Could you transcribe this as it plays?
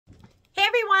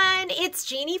everyone, it's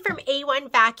Jeannie from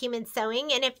A1 Vacuum and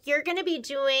Sewing, and if you're going to be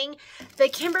doing the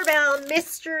Kimberbell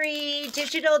Mystery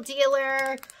Digital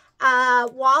Dealer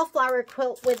Wallflower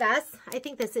Quilt with us, I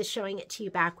think this is showing it to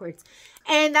you backwards,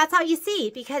 and that's all you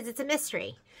see because it's a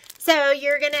mystery. So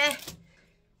you're going to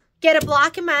get a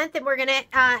block a month, and we're going to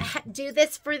do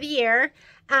this for the year.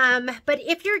 But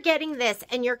if you're getting this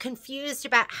and you're confused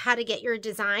about how to get your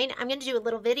design, I'm going to do a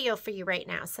little video for you right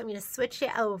now. So I'm going to switch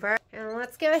it over. And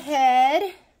let's go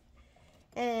ahead.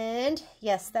 And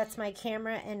yes, that's my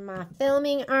camera and my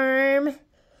filming arm.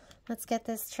 Let's get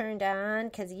this turned on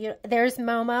because there's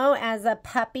Momo as a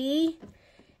puppy.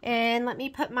 And let me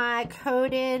put my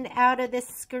code in out of the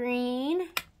screen.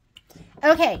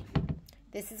 Okay,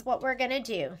 this is what we're going to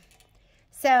do.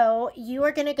 So you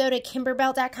are going to go to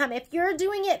kimberbell.com. If you're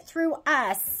doing it through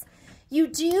us, you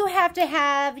do have to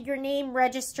have your name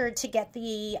registered to get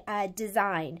the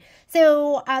design.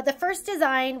 So the first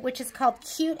design, which is called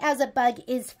Cute as a Bug,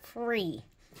 is free.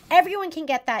 Everyone can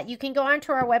get that. You can go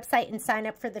onto our website and sign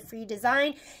up for the free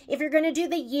design. If you're going to do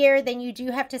the year, then you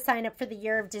do have to sign up for the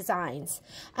year of designs.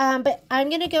 But I'm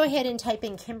going to go ahead and type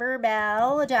in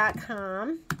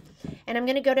kimberbell.com. And I'm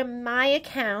going to go to my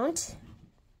account,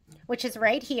 which is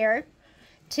right here.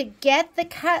 To get the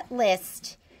cut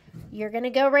list, you're going to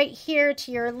go right here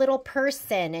to your little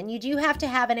person, and you do have to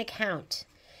have an account.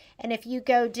 And if you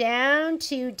go down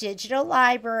to Digital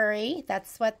Library,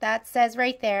 that's what that says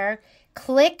right there,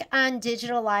 click on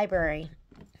Digital Library.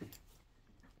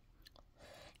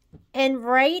 And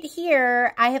right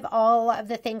here, I have all of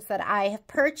the things that I have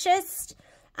purchased.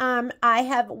 I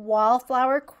have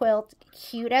Wallflower Quilt,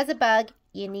 Cute as a Bug.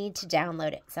 You need to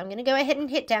download it. So I'm going to go ahead and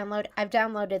hit download. I've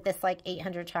downloaded this like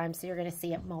 800 times, so you're going to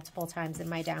see it multiple times in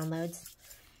my downloads.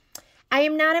 I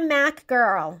am not a Mac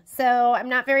girl, so I'm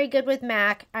not very good with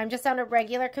Mac. I'm just on a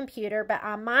regular computer, but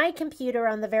on my computer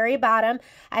on the very bottom,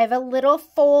 I have a little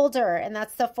folder, and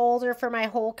that's the folder for my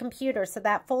whole computer. So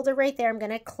that folder right there, I'm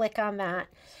going to click on that.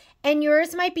 And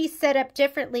yours might be set up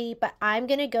differently, but I'm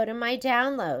going to go to my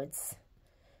downloads.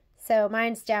 So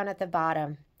mine's down at the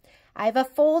bottom. I have a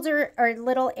folder or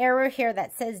little arrow here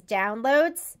that says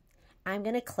downloads. I'm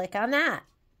going to click on that.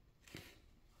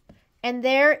 And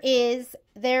there is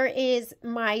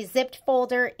my zipped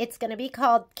folder. It's going to be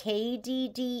called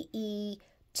KDDE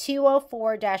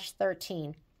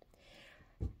 204-13.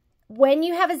 When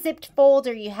you have a zipped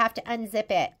folder, you have to unzip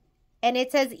it. And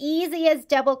it's as easy as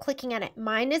double clicking on it.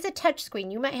 Mine is a touch screen.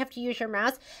 You might have to use your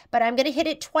mouse, but I'm going to hit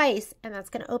it twice and that's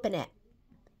going to open it.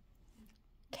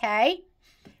 Okay.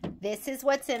 This is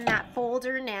what's in that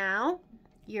folder now.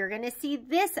 You're going to see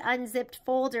this unzipped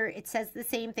folder. It says the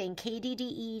same thing,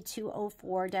 KDDE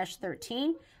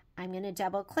 204-13. I'm going to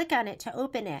double click on it to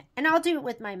open it. And I'll do it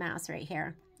with my mouse right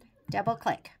here. Double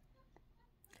click.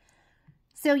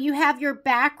 So you have your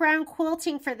background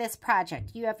quilting for this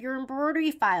project. You have your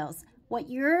embroidery files. What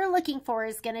you're looking for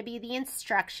is going to be the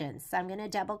instructions. So I'm going to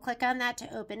double click on that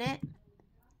to open it.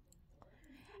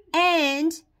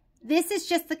 And this is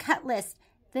just the cut list.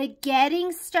 The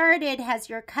getting started has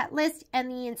your cut list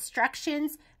and the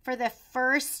instructions for the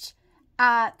first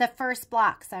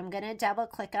block. So I'm going to double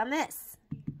click on this.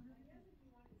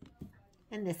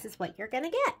 And this is what you're going to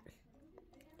get.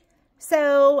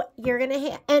 So you're going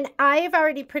to, and I've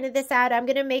already printed this out. I'm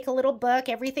going to make a little book.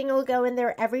 Everything will go in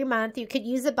there every month. You could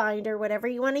use a binder, whatever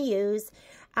you want to use.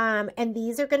 And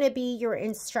these are going to be your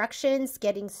instructions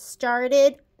getting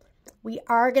started. We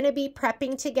are going to be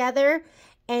prepping together.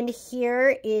 And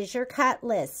here is your cut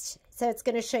list. So it's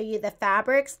going to show you the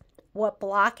fabrics, what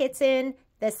block it's in,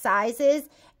 the sizes,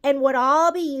 and what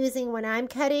I'll be using when I'm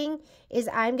cutting is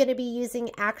I'm going to be using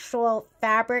actual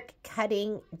fabric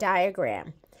cutting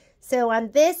diagram. So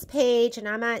on this page, and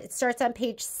it starts on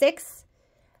page 6,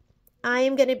 I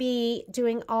am going to be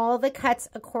doing all the cuts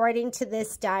according to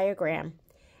this diagram.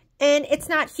 And it's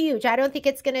not huge. I don't think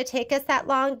it's going to take us that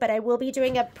long, but I will be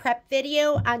doing a prep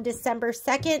video on December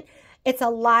 2nd. It's a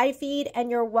live feed and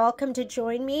you're welcome to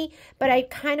join me, but I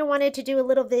kind of wanted to do a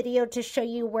little video to show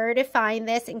you where to find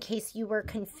this in case you were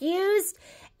confused.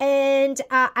 And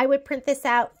I would print this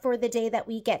out for the day that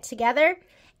we get together.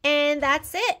 And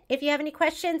that's it. If you have any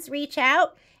questions, reach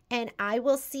out and I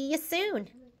will see you soon.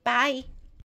 Bye.